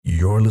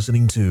You're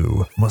listening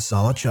to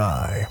Masala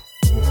Chai.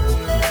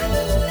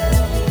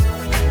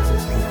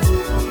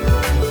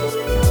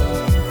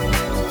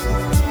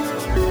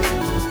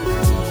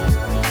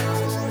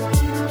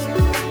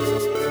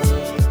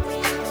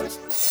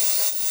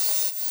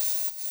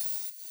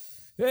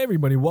 Hey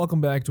everybody, welcome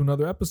back to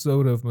another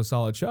episode of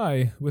Masala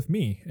Chai with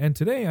me. And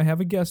today I have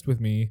a guest with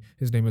me.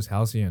 His name is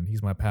Halcyon.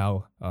 He's my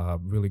pal,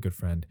 really good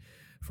friend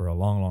for a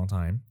long, long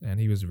time. And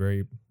he was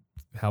very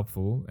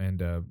helpful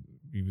and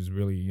he was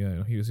really,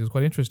 he was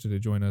quite interested to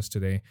join us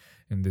today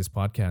in this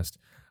podcast.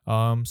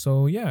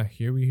 So yeah,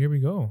 here we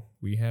go.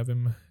 We have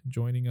him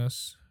joining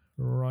us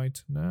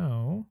right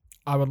now.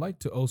 I would like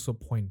to also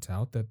point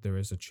out that there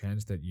is a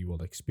chance that you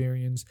will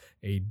experience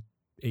a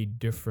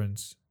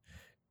difference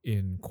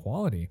in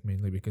quality,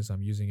 mainly because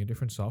I'm using a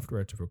different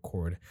software to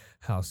record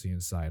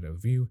Halcyon's side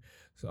of view.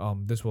 So,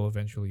 this will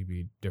eventually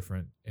be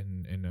different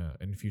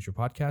in future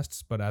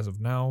podcasts, but as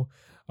of now,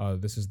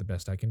 this is the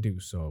best I can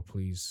do. So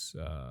please,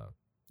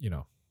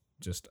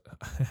 just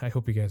I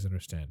hope you guys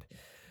understand.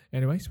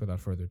 Anyways, without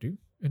further ado,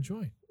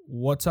 enjoy.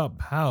 What's up,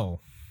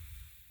 Hal?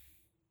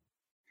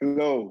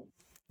 Hello.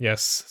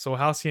 Yes, so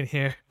Halcyon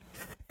here.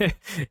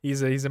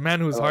 he's a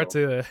man who's hard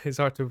to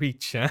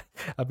reach. Huh?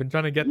 I've been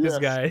trying to get this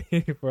guy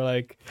for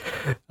like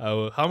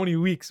how many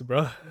weeks,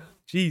 bro?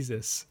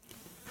 Jesus.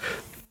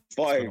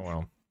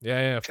 5.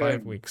 Yeah,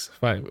 5 weeks.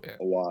 5.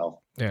 A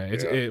while. Yeah,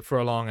 it's for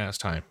a long ass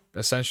time.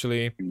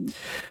 Essentially,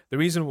 the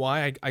reason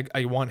why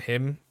I want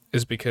him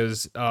is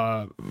because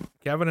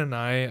Kevin and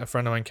I, a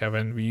friend of mine,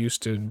 Kevin, we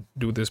used to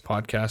do this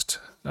podcast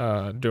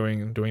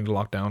during the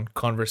lockdown,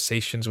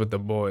 Conversations with the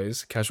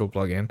Boys, casual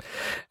plug-in,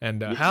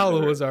 and Hal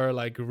was our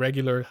like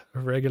regular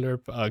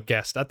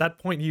guest. At that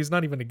point, he's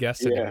not even a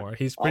guest anymore.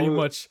 He's pretty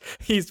much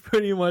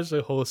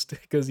a host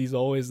because he's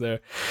always there.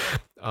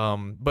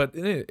 But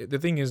the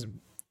thing is,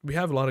 we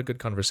have a lot of good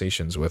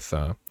conversations with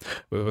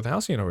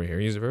Halcyon over here.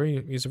 He's a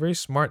very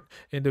smart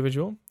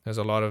individual. Has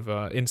a lot of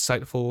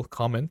insightful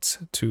comments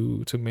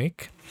to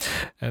make,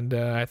 and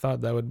I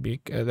thought that would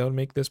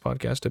make this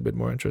podcast a bit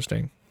more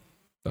interesting.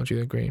 Don't you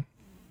agree?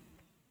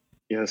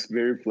 Yes,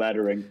 very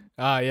flattering.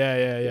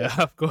 Yeah.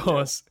 Of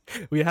course,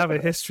 we have a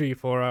history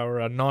for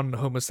our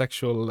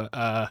non-homosexual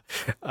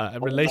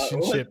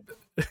relationship.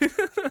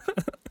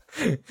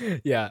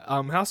 Yeah,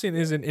 Halcyon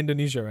is in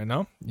Indonesia right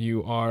now.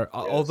 You are,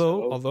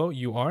 although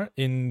you are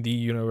in the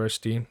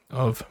University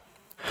of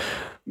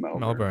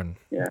Melbourne.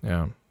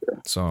 Yeah.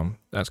 So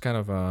that's kind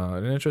of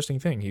an interesting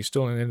thing. He's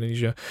still in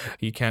Indonesia.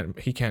 He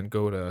can't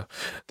go to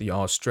the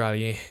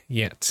Australia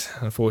yet,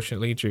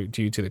 unfortunately,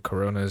 due to the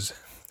coronas.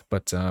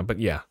 But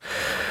yeah.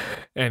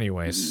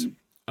 Anyways,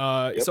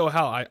 so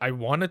Hal, I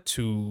wanted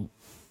to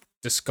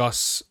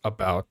discuss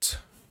about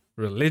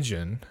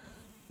religion,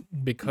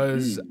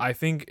 because I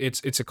think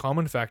it's a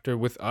common factor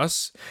with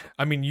us.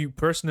 I mean, you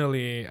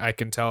personally, I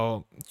can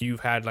tell you've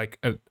had like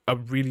a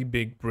really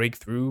big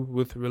breakthrough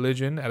with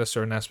religion at a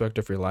certain aspect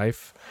of your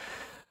life.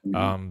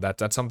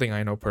 That's something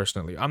I know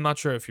personally. I'm not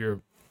sure if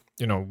you're,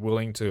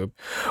 willing to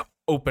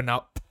open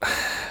up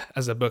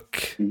as a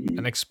book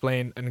and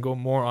explain and go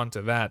more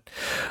onto that,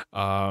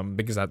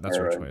 because that's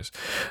your choice.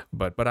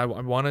 But I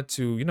wanted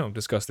to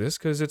discuss this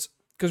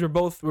because we're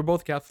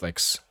both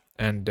Catholics.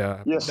 And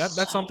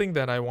that's something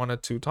that I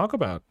wanted to talk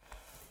about.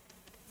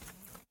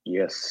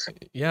 Yes.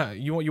 Yeah,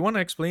 you want to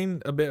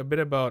explain a bit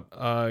about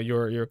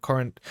your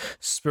current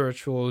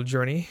spiritual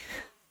journey?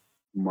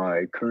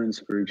 My current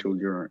spiritual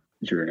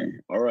journey.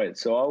 All right.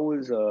 So I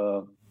was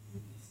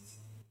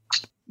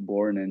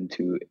born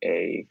into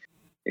a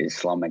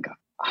Islamic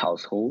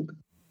household,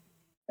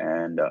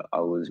 and I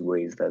was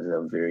raised as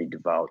a very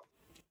devout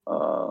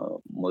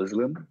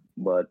Muslim.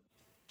 But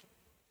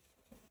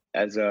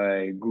as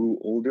I grew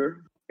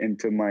older,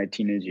 into my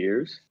teenage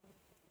years,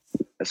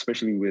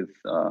 especially with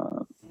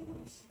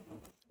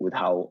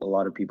how a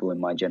lot of people in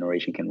my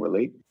generation can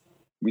relate,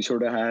 we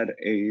sort of had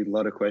a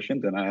lot of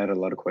questions, and I had a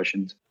lot of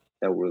questions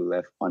that were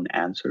left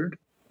unanswered.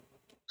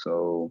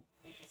 So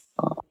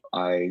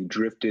I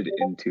drifted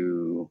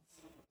into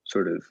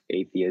sort of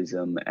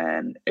atheism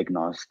and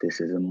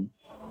agnosticism,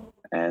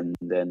 and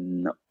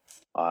then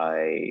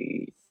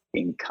I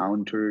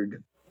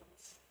encountered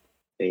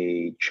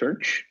a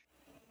church.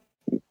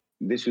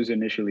 This was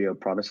initially a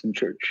Protestant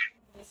church,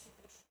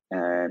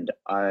 and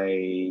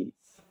I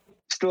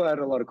still had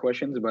a lot of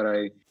questions, but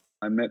I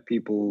met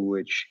people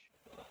which,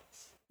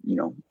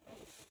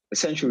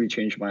 essentially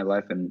changed my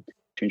life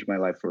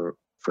for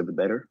the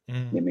better.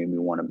 They made me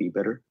want to be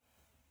better.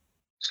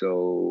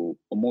 So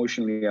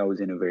emotionally, I was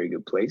in a very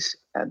good place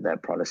at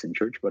that Protestant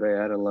church, but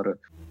I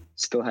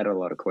still had a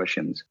lot of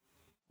questions,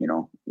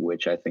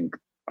 which I think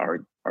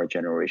our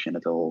generation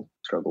as a whole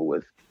struggle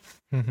with.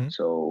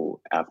 So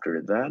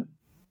after that,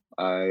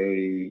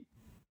 I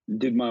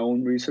did my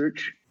own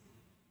research,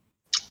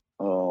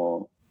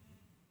 more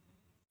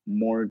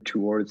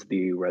towards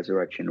the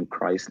resurrection of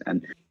Christ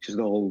and just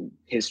the whole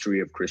history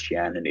of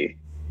Christianity.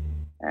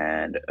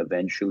 And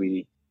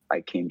eventually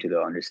I came to the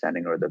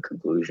understanding or the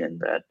conclusion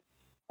that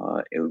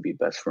it would be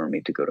best for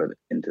me to go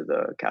into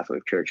the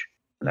Catholic Church.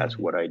 And that's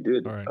what I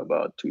did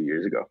about 2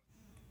 years ago.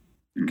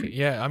 Okay,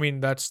 yeah, I mean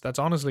that's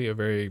honestly a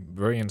very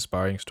very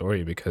inspiring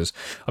story because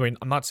I mean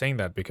I'm not saying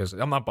that because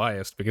I'm not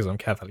biased because I'm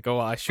Catholic. Oh,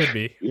 I should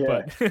be,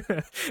 Yeah. but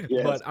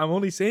Yes. but I'm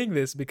only saying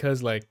this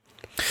because like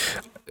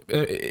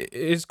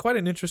it's quite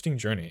an interesting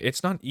journey.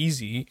 It's not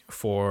easy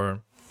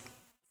for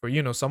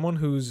someone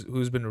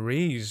who's been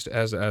raised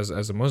as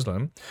a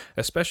Muslim,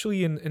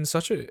 especially in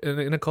such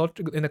in a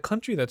culture in a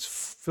country that's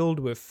filled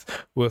with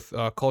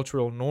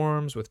cultural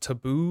norms, with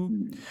taboo,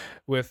 Mm.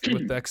 with the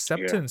Yeah.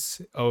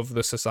 acceptance of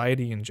the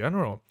society in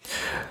general.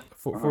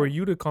 For Uh-huh.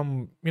 you to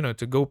come,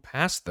 to go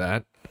past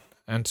that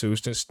and to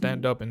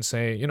stand Mm. up and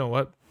say, you know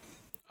what,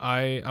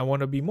 I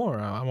want to be more.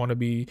 I want to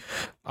be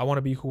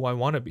who I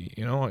want to be.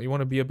 You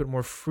want to be a bit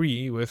more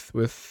free with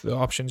the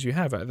options you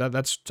have.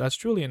 That's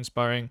truly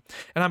inspiring.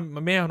 And I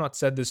may have not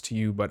said this to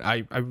you, but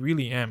I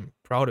really am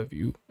proud of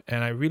you,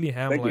 and I really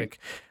am Thank you.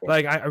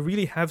 I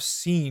really have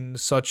seen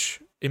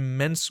such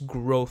immense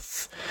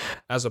growth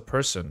as a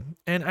person,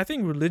 and I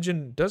think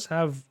religion does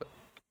have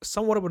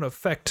somewhat of an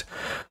effect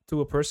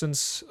to a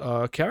person's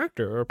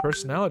character or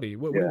personality.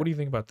 Yeah. What do you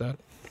think about that?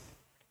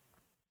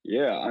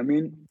 Yeah. I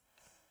mean,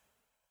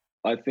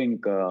 I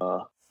think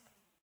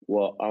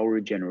what our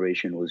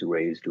generation was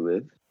raised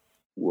with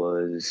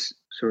was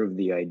sort of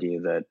the idea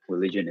that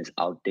religion is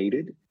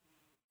outdated.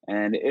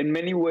 And in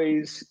many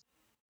ways,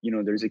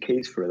 there's a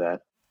case for that.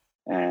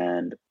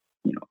 And,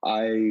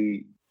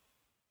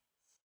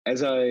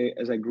 as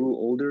I grew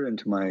older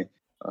into my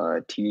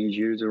teenage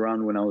years,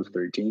 around when I was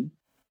 13,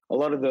 a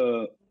lot of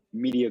the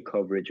media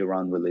coverage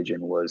around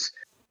religion was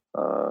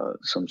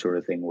some sort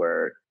of thing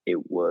where it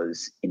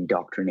was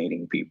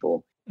indoctrinating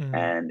people, Mm,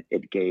 and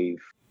it gave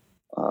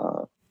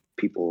uh,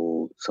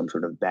 people some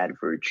sort of bad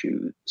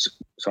virtues,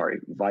 sorry,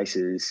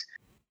 vices,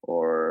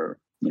 or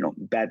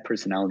bad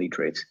personality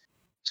traits.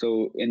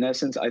 So in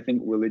essence, I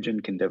think religion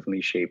can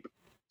definitely shape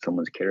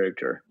someone's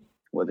character,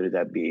 whether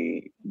that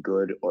be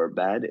good or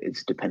bad.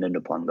 It's dependent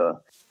upon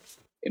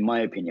in my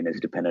opinion, is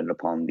dependent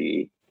upon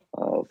the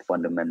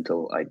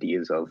fundamental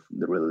ideas of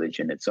the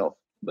religion itself.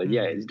 But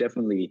yeah, mm, it's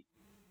definitely,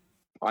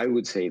 I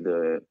would say,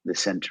 the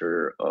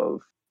center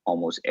of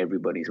almost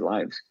everybody's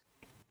lives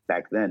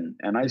back then,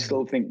 and I mm,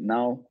 still think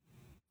now.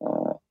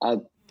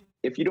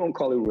 If you don't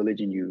call it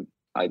religion,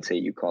 I'd say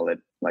you call it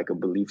like a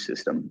belief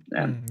system.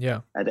 And yeah.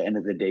 at the end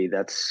of the day,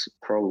 that's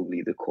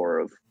probably the core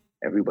of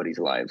everybody's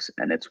lives,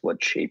 and it's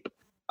what shape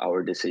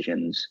our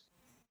decisions,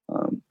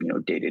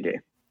 day to day.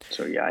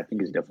 So yeah, I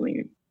think it's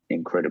definitely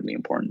incredibly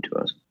important to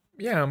us.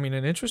 Yeah, I mean,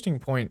 an interesting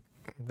point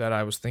that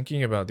I was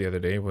thinking about the other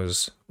day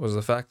was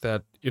the fact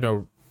that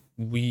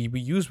we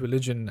use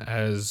religion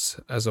as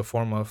a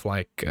form of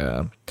like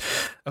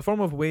a form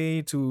of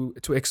way to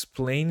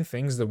explain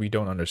things that we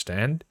don't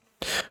understand.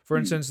 For Mm,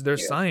 instance,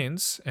 there's yeah.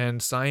 science,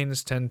 and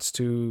science tends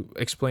to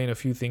explain a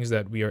few things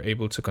that we are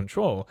able to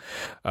control.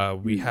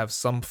 We Mm, have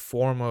some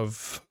form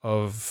of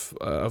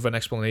an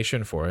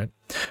explanation for it,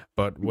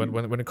 but mm,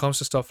 when it comes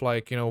to stuff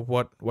like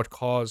what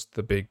caused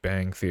the Big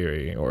Bang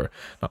Theory, or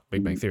not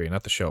Big Bang mm, Theory,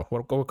 not the show,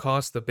 what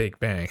caused the Big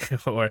Bang,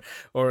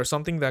 or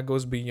something that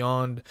goes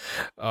beyond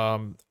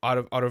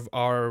out of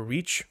our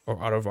reach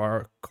or out of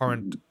our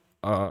current mm,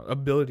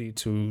 ability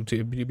to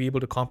be able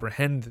to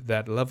comprehend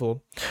that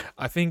level.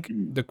 I think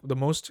mm. the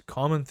most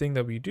common thing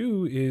that we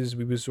do is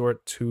we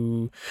resort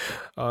to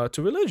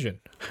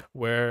religion,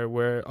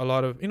 where a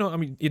lot of I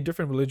mean,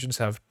 different religions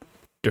have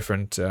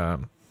different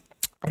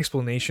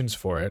explanations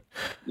for it.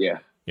 Yeah.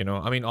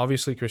 I mean,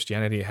 obviously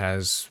Christianity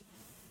has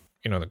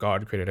the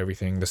God created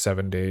everything, the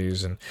 7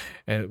 days, and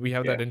we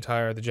have Yeah.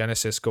 the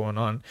Genesis going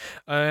on,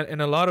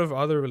 and a lot of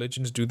other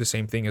religions do the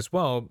same thing as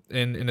well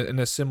in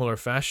a similar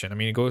fashion. I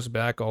mean, it goes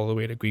back all the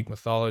way to Greek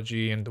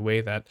mythology and the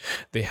way that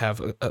they have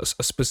a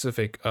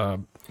specific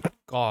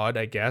God,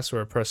 I guess,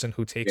 or a person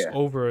who takes Yeah.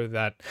 over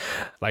that,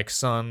 like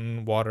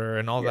sun, water,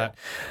 and all Yeah.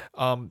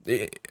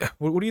 that.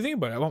 What do you think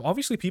about it? Well,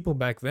 obviously, people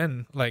back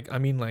then, like I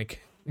mean, like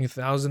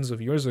thousands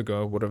of years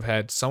ago, would have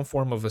had some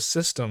form of a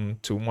system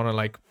to want to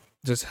like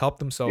just help Yeah.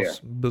 themselves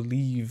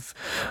believe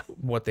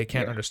what they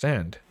can't Yeah.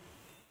 understand.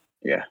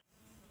 Yeah.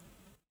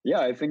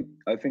 Yeah. I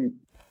think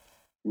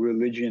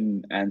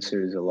religion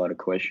answers a lot of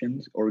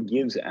questions, or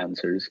gives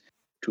answers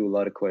to a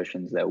lot of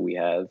questions that we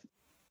have,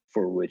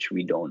 for which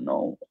we don't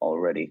know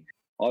already.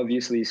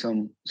 Obviously,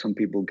 some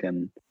people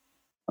can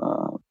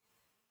uh,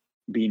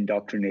 be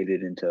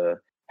indoctrinated into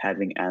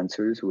having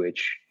answers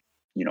which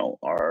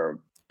are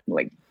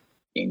like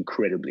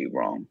incredibly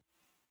wrong.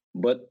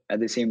 But at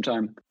the same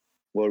time,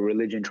 what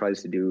religion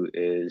tries to do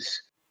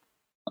is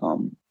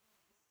um,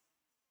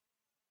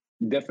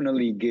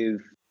 definitely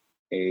give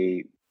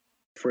a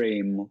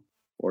frame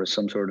or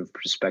some sort of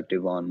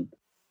perspective on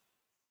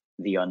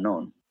the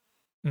unknown.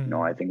 I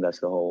Mm, think that's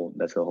the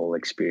whole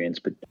experience,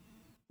 but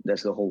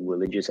that's the whole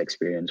religious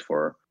experience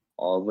for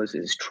all of us,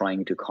 is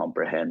trying to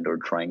comprehend or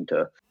trying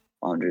to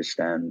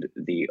understand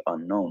the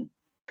unknown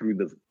through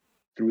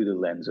the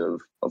lens of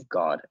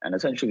God. And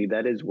essentially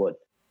that is what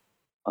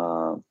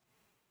uh,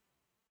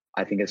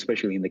 I think,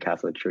 especially in the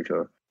Catholic Church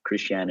or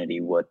Christianity,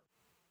 what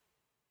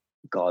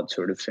God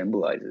sort of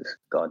symbolizes.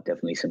 God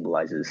definitely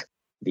symbolizes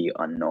the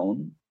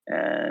unknown,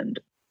 And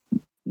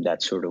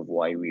that's sort of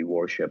why we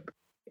worship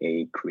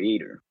a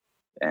creator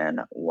and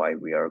why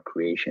we are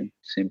creation,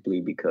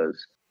 simply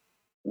because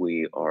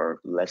we are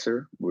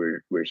lesser,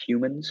 we're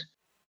humans,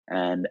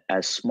 and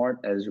as smart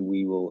as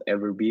we will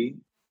ever be,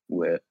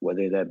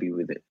 whether that be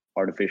with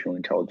artificial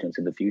intelligence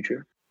in the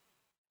future,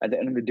 at the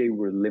end of the day,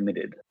 we're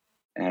limited.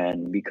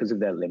 And because of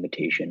that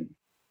limitation,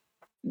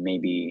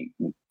 maybe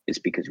it's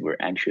because we're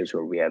anxious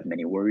or we have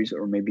many worries,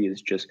 or maybe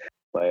it's just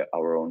by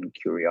our own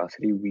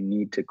curiosity, we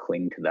need to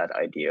cling to that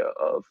idea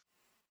of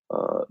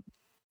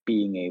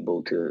being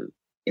able to,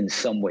 in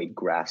some way,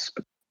 grasp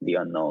the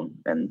unknown.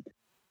 And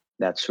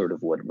that's sort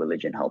of what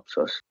religion helps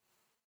us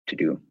to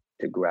do,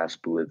 to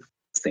grasp with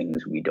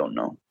things we don't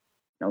know.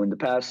 Now, in the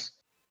past,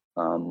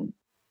 I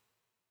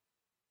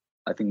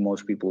think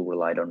most people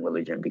relied on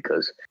religion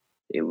because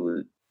it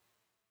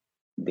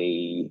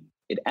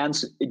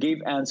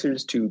gave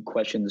answers to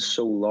questions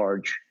so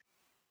large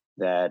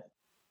that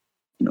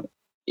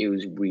it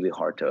was really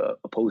hard to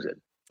oppose it.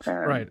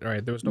 And right.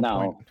 There was no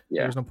point.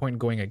 Yeah. There was no point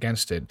going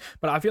against it.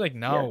 But I feel like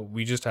now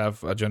we just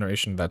have a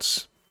generation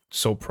that's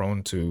so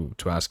prone to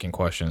asking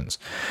questions.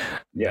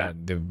 Yeah.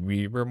 That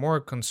we were more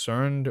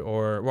concerned,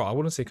 or I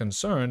wouldn't say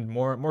concerned,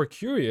 more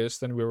curious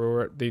than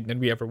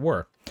we ever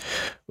were,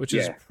 which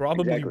is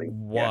probably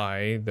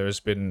why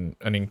there's been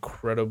an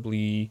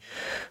incredibly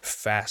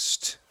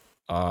fast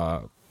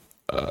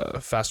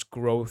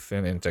growth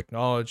in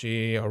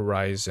technology, a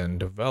rise in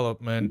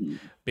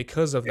development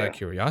because of that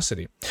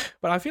curiosity.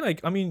 But I feel like,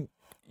 I mean,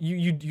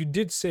 you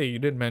did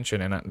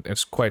mention, and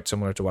it's quite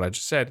similar to what I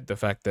just said, the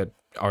fact that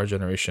our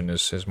generation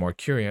is more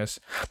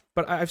curious.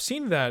 But I've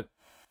seen that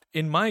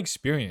in my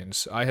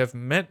experience, I have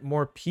met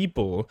more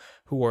people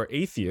who are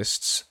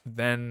atheists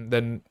than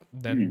they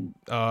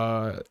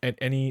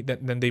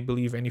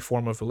believe any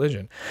form of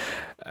religion.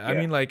 I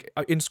mean, like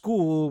in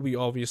school, we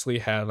obviously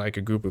had like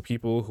a group of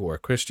people who are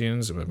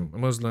Christians,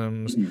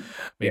 Muslims,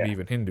 maybe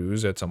even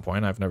Hindus at some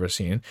point. I've never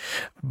seen,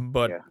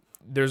 but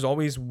there's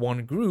always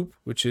one group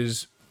which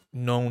is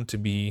known to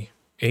be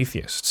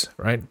atheists,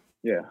 right?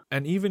 Yeah.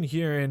 And even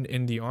here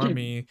in the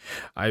army,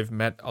 I've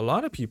met a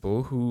lot of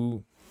people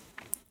who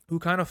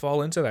kind of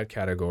fall into that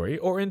category,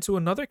 or into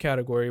another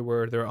category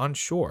where they're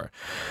unsure.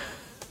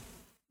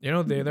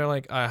 They're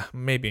like,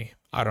 maybe,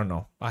 I don't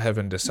know, I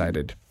haven't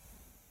decided.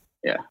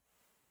 Yeah.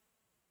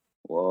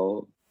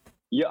 Well,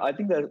 yeah, I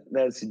think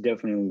that's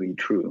definitely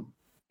true.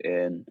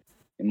 And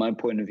in my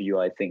point of view,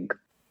 I think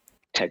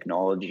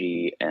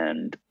technology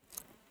and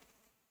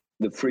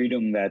the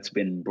freedom that's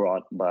been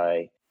brought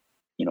by,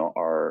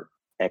 our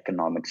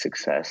economic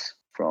success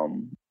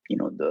from,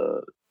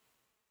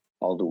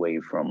 all the way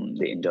from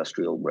the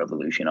Industrial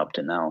Revolution up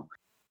to now,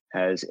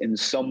 has in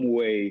some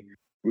way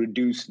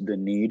reduced the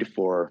need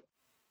for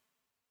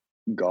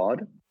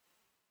God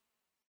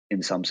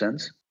in some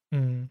sense.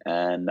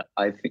 And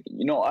I think,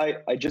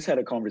 I just had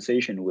a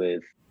conversation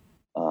with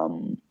a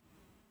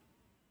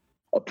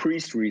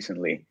priest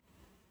recently,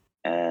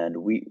 and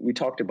we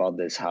talked about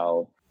this,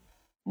 how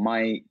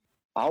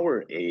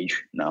our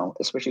age now,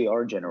 especially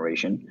our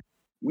generation,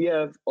 we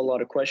have a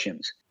lot of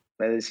questions.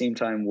 But at the same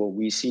time, what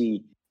we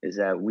see is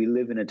that we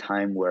live in a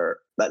time where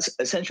that's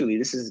essentially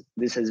this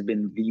has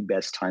been the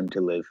best time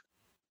to live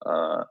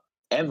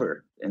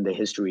ever in the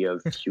history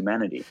of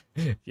humanity.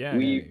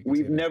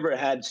 We've never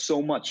had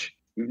so much.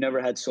 We've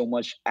never had so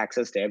much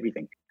access to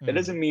everything. That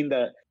doesn't mean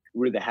that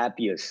we're the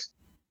happiest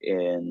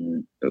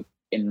in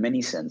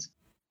many sense.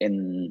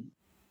 In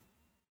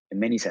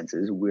many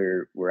senses,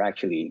 we're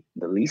actually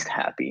the least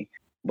happy.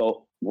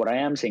 But what I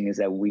am saying is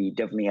that we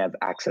definitely have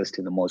access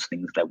to the most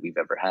things that we've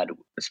ever had,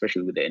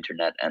 especially with the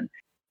internet and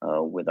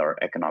with our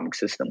economic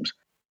systems.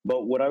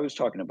 But what I was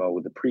talking about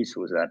with the priest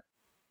was that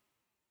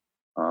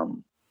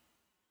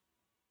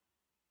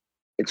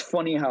it's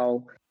funny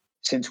how,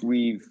 since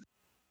we've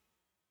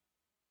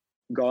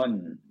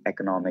gotten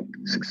economic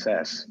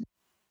success,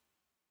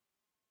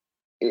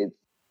 it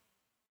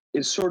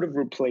sort of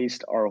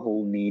replaced our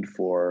whole need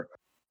for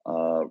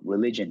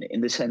religion, in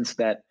the sense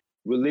that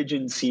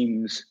religion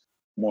seems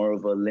more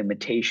of a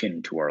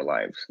limitation to our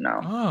lives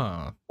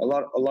now. A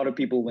lot of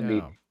people,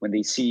 when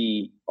they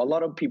see a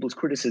lot of people's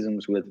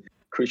criticisms with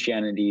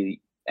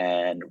Christianity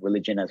and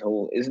religion as a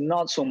whole, is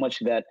not so much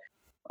that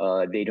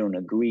they don't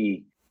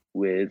agree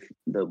with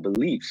the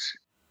beliefs.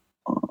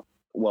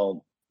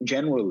 Well,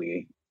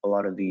 generally, a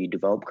lot of the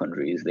developed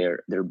countries,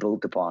 they're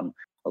built upon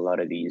a lot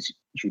of these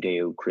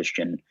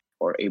Judeo-Christian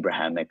or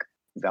Abrahamic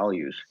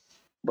values.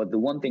 But the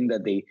one thing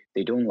that they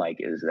don't like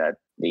is that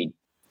they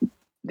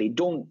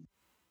don't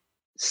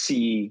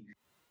see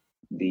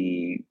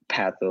the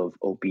path of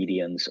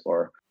obedience,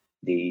 or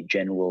the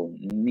general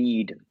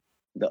need,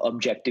 the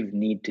objective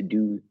need to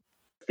do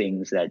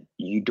things that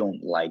you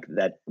don't like,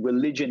 that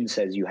religion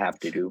says you have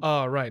to do.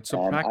 Right.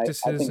 So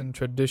practices I think, and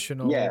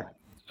traditional.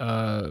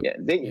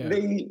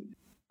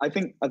 I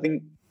think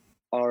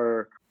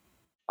our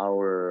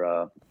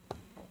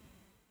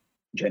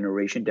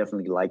generation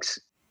definitely likes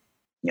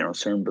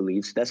certain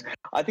beliefs.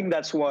 I think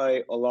that's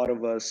why a lot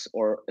of us,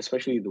 or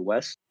especially the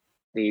West,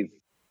 they've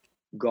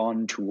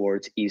gone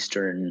towards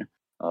Eastern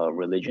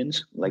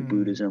religions like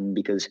Buddhism,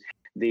 because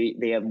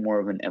they have more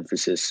of an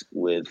emphasis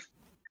with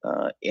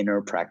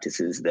inner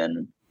practices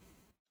than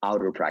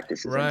outer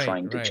practices, and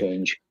trying to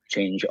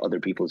change other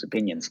people's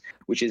opinions,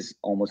 which is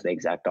almost the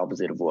exact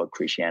opposite of what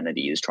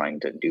Christianity is trying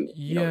to do.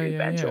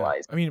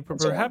 Evangelize. I mean,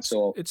 perhaps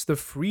so it's the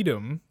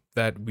freedom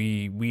that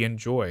we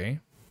enjoy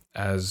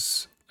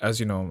as as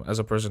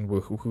a person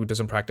who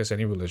doesn't practice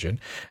any religion,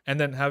 and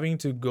then having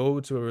to go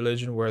to a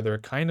religion where they're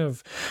kind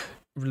of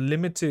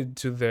limited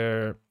to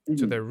their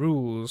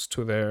rules,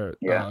 to their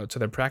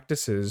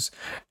practices,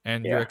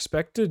 and you're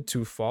expected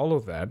to follow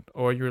that,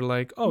 or you're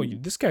like, oh,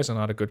 this guy's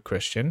not a good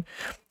Christian.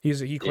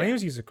 He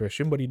claims he's a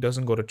Christian, but he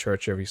doesn't go to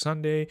church every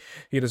Sunday.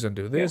 He doesn't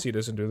do this. He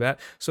doesn't do that.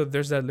 So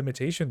there's that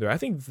limitation there. I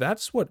think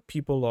that's what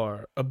people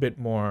are a bit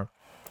more,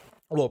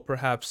 well,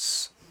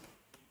 perhaps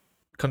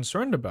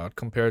concerned about,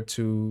 compared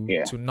to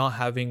not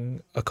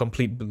having a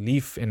complete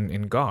belief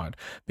in God,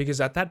 because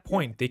at that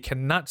point they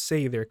cannot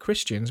say they're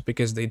Christians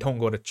because they don't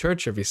go to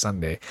church every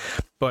Sunday,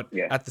 but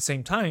at the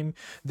same time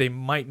they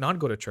might not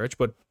go to church,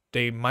 but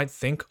they might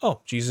think,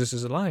 oh, Jesus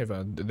is alive,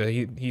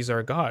 he's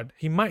our God.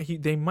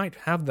 They might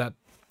have that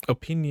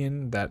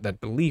opinion, that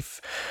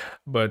belief,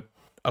 but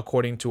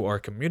according to our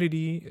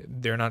community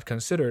they're not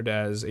considered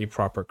as a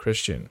proper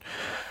Christian.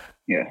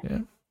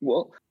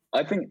 Well,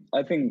 I think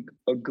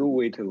a good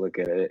way to look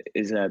at it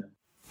is that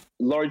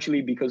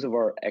largely because of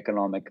our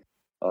economic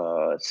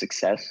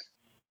success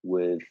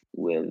with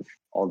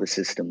all the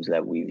systems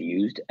that we've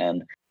used,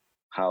 and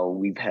how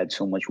we've had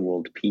so much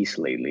world peace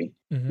lately,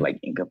 like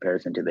in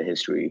comparison to the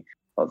history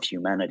of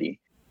humanity.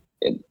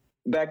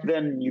 Back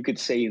then, you could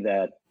say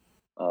that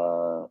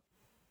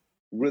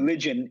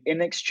religion,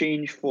 in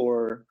exchange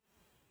for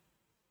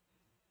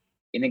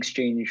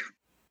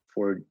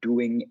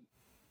doing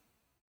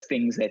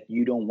things that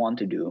you don't want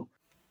to do,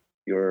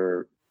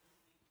 you're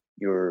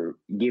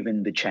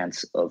given the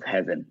chance of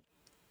heaven.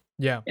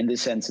 In the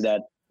sense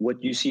that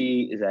what you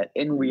see is that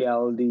in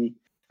reality,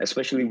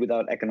 especially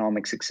without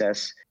economic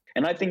success,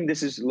 and I think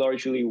this is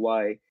largely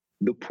why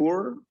the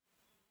poor,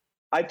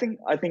 I think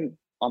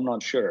I'm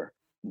not sure,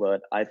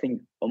 but I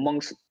think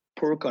amongst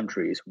poor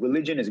countries,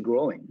 religion is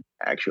growing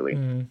actually.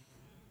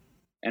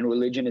 And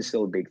religion is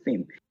still a big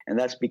theme, and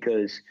that's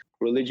because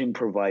religion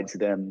provides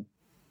them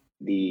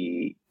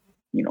the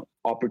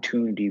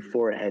opportunity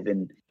for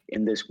heaven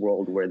in this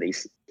world where they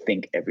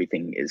think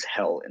everything is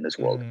hell in this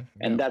world.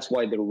 And that's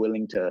why they're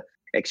willing to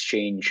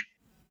exchange,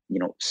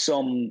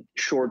 some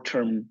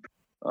short-term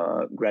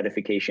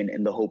gratification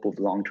in the hope of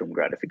long-term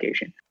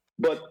gratification.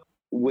 But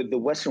with the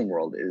Western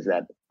world is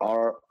that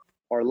our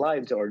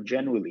lives are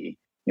generally,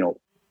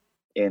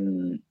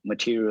 in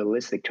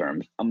materialistic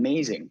terms,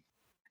 amazing.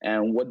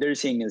 And what they're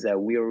seeing is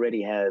that we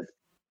already have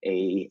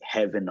a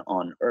heaven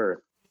on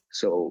earth.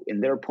 So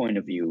in their point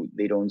of view,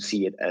 they don't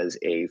see it as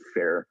a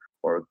fair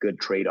or a good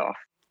trade-off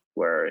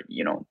where,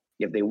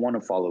 if they want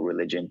to follow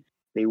religion,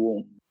 they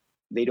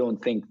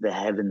don't think the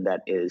heaven that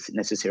is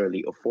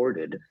necessarily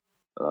afforded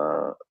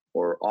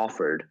or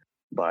offered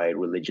by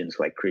religions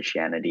like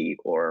Christianity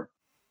or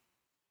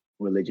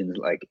religions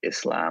like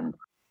Islam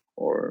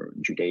or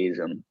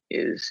Judaism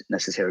is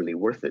necessarily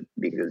worth it,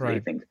 because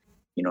they think,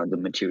 the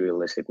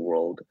materialistic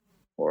world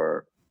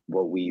or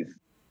what we've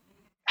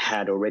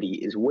had already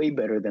is way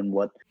better than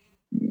what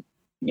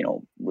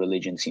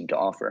religion seem to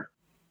offer.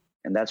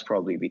 And that's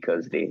probably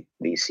because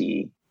they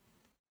see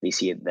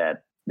it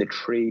that the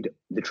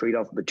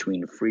trade-off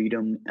between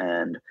freedom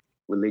and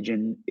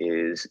religion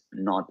is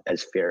not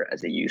as fair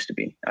as it used to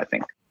be, I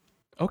think.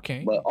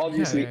 Okay. But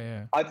obviously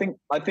I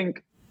think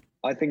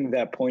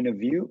that point of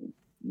view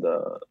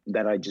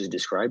that I just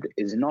described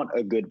is not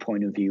a good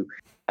point of view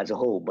as a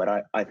whole, but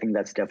I think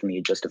that's definitely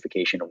a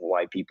justification of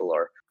why people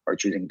are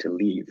choosing to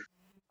leave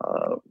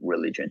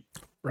religion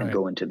and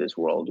go into this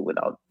world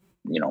without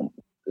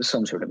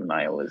some sort of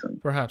nihilism.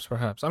 Perhaps.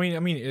 I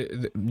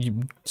mean,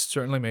 you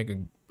certainly make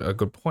a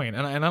good point,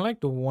 and I like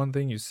the one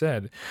thing you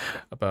said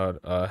about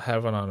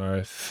heaven on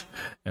earth,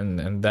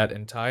 and that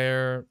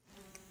entire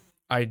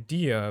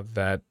idea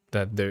that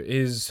there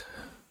is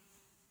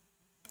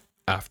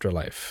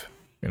afterlife.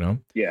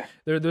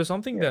 There's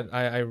something that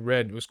I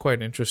read was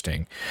quite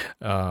interesting.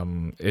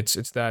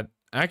 It's that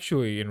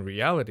actually in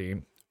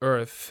reality,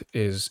 Earth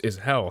is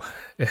hell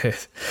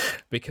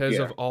because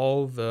of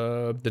all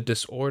the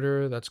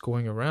disorder that's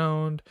going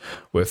around,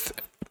 with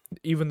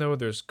even though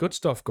there's good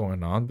stuff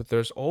going on, but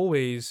there's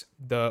always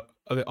the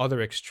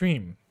other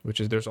extreme, which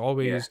is there's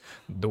always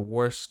the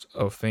worst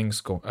of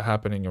things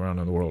happening around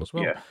in the world as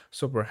well.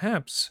 So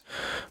perhaps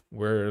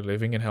we're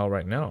living in hell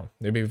right now.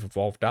 Maybe we've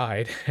all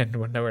died and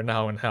we're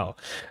now in hell.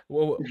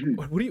 Well,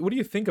 what do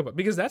you think about?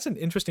 Because that's an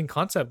interesting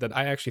concept that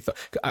I actually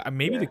thought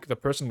maybe the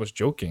person was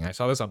joking. I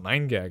saw this on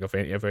 9gag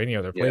of any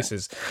other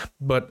places,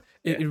 but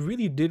it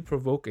really did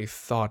provoke a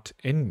thought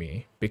in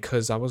me,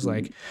 because I was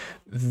like,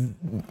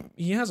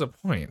 he has a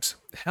point.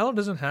 Hell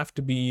doesn't have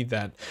to be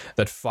that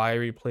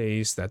fiery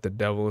place that the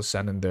devil is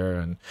sent in there,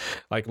 and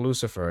like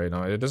Lucifer,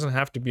 it doesn't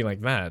have to be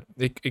like that.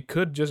 It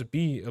could just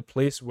be a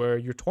place where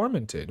you're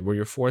tormented, where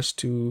you're forced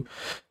to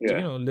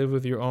live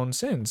with your own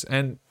sins.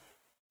 And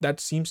that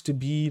seems to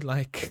be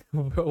like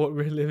what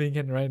we're living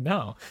in right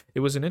now. It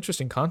was an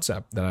interesting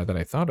concept that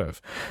I thought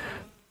of.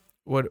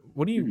 What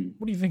do you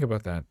think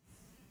about that?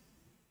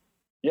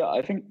 Yeah,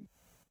 I think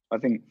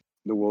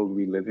the world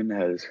we live in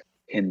has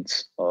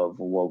hints of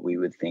what we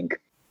would think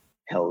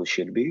hell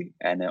should be,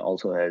 and it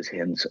also has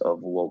hints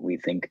of what we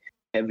think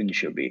heaven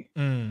should be.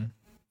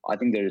 I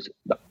think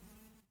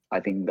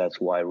that's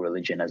why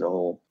religion as a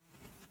whole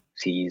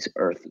sees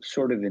Earth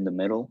sort of in the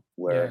middle,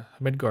 where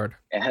Midgard.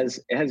 It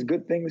has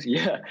good things.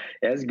 Yeah,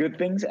 it has good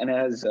things and it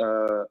has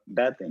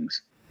bad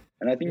things.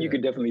 And I think you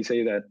could definitely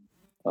say that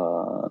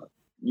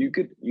you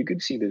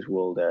could see this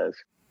world as,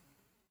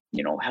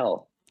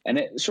 hell. And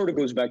it sort of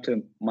goes back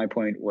to my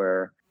point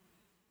where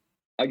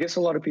I guess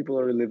a lot of people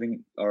are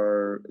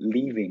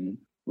leaving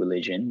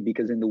religion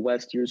because in the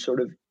West you're sort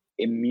of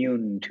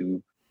immune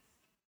to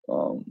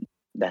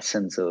that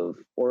sense of,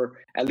 or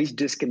at least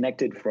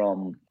disconnected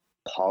from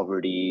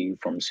poverty,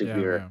 from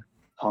severe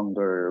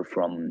hunger,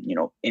 from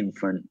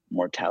infant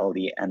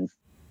mortality, and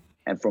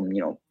from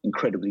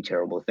incredibly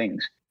terrible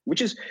things.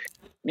 Which is,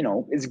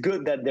 it's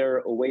good that they're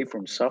away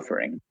from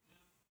suffering,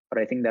 but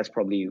I think that's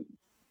probably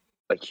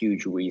a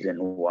huge reason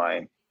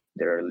why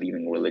they're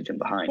leaving religion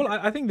behind. Well,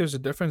 I think there's a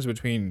difference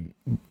between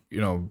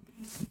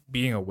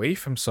being away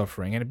from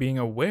suffering and being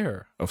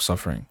aware of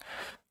suffering,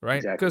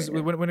 right? Because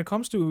when it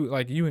comes to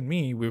like you and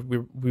me,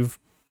 we've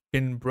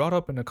been brought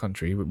up in a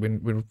country,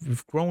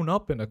 we've grown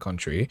up in a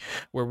country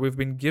where we've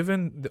been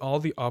given all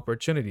the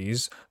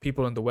opportunities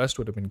people in the West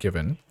would have been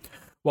given,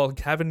 while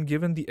having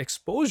given the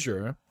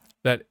exposure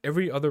that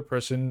every other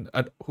person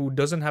who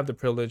doesn't have the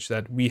privilege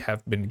that we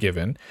have been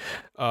given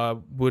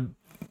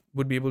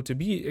would be able to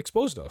be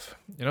exposed of.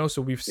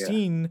 So we've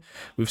seen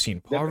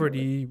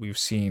poverty, we've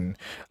seen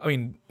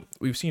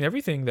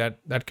everything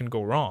that can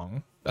go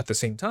wrong. At the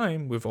same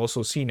time, we've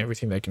also seen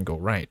everything that can go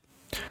right.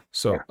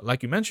 So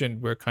like you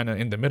mentioned, we're kind of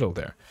in the middle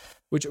there,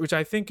 which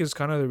I think is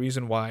kind of the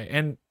reason why,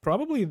 and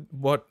probably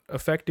what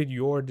affected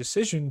your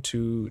decision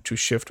to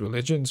shift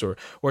religions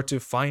or to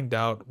find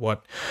out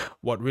what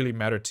really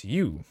mattered to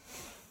you.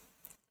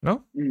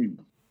 No?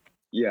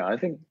 Yeah, I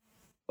think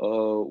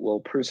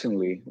well,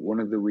 personally, one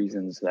of the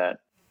reasons that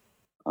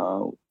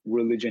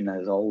religion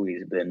has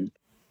always been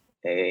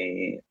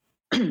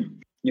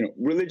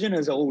religion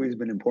has always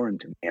been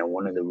important to me, and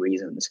one of the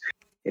reasons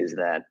is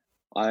that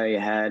I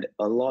had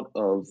a lot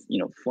of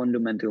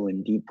fundamental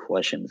and deep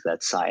questions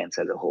that science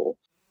as a whole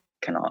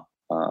cannot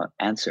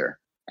answer,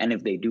 and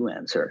if they do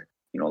answer,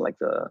 like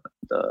the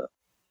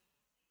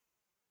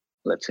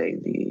let's say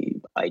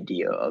the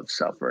idea of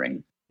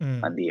suffering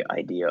and the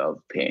idea of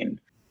pain,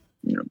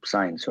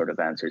 science sort of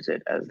answers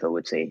it as though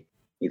it's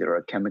either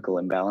a chemical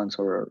imbalance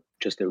or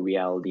just a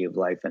reality of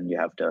life, and you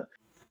have to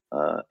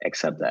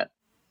accept that.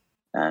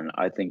 And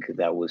I think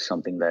that was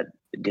something that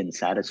didn't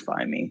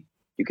satisfy me.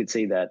 You could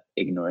say that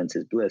ignorance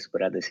is bliss,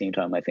 but at the same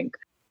time, I think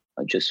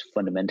just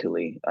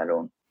fundamentally, I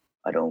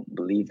don't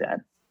believe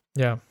that.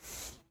 Yeah.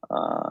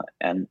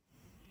 And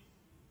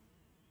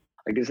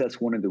I guess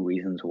that's one of the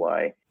reasons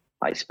why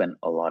I spent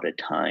a lot of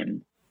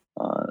time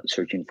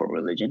searching for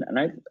religion.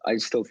 And I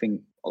still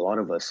think a lot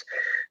of us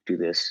do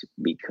this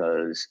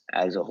because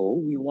as a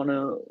whole, we want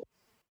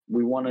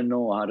to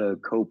know how to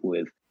cope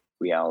with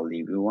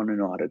reality. We want to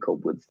know how to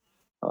cope with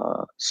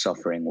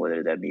suffering,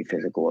 whether that be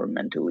physical or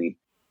mentally.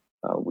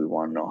 We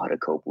want to know how to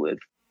cope with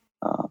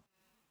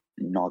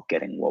not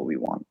getting what we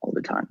want all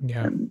the time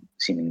and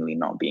seemingly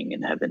not being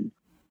in heaven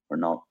or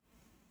not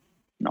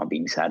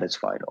being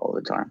satisfied all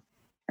the time.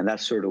 And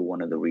that's sort of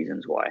one of the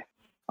reasons why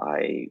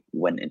I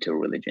went into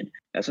religion.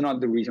 That's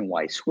not the reason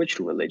why I switched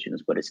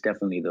religions, but it's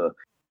definitely the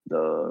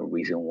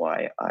reason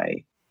why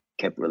I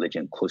kept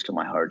religion close to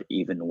my heart,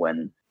 even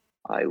when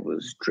I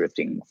was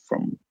drifting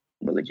from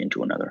religion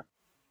to another.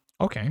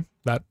 Okay,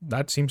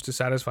 that seems to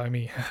satisfy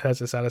me. That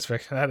is a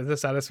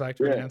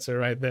satisfactory answer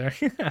right there.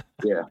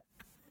 Yeah.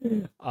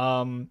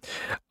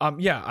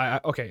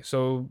 Okay,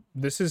 so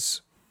this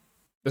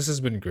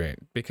has been great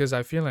because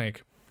I feel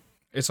like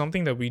it's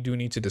something that we do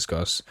need to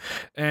discuss,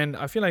 and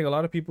I feel like a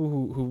lot of people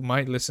who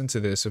might listen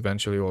to this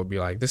eventually will be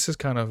like, this is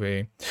kind of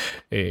a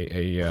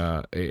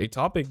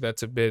topic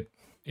that's a bit,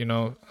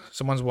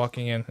 someone's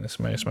walking in. It's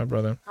my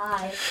brother.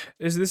 Hi.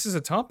 This is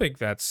a topic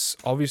that's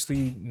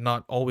obviously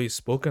not always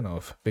spoken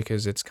of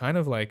because it's kind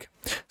of like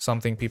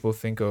something people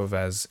think of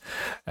as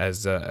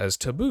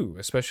taboo,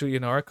 especially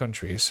in our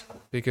countries,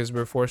 because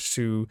we're forced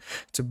to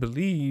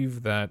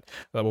believe that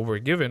what we're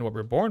given, what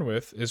we're born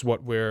with, is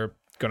what we're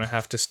gonna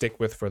have to stick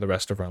with for the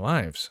rest of our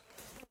lives.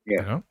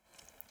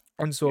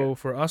 And so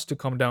for us to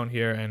come down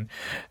here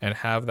and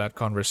have that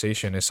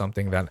conversation is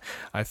something that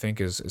I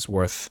think is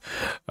worth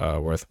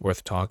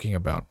talking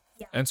about.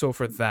 Yeah. And so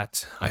for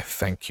that, I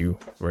thank you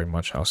very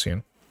much,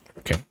 Halcyon.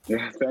 Okay.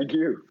 Yeah, thank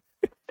you.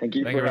 Thank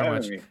you for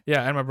having me.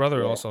 Yeah, and my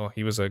brother also.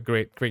 He was a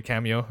great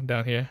cameo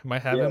down here.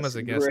 Might have him as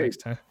a guest next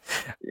time.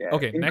 Yeah.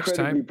 Okay, next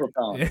time.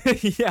 Profound.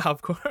 Yeah,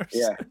 of course.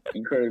 Yeah,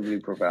 incredibly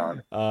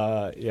profound.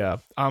 Yeah.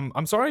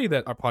 I'm sorry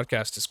that our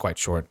podcast is quite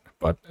short,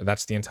 but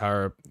that's the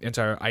entire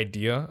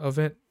idea of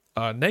it.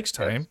 Next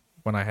time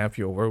when I have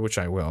you over, which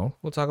I will,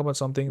 we'll talk about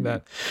something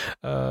that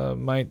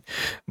might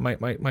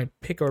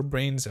pick our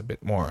brains a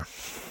bit more.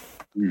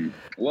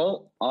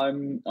 Well,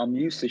 I'm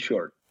used to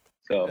short,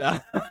 so.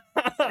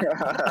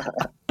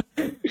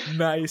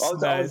 Nice.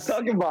 I was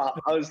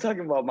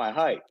talking about my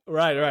height.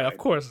 Right. Of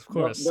course.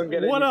 Don't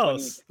get What any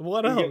else?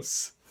 What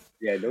else?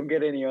 Yeah, don't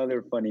get any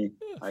other funny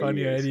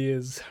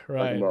ideas.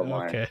 Right.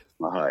 Okay.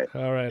 My height.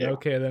 All right. Yeah.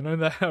 Okay. Then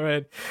all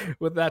right.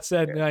 With that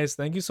said, guys,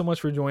 thank you so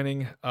much for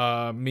joining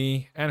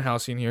me and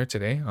Halcyon here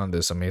today on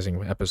this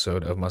amazing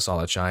episode of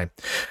Masala Chai.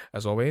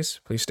 As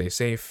always, please stay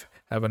safe.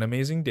 Have an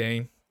amazing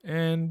day,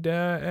 and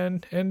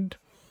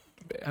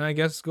I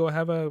guess go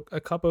have a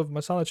cup of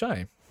masala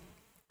chai.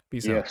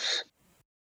 Peace out. Yes.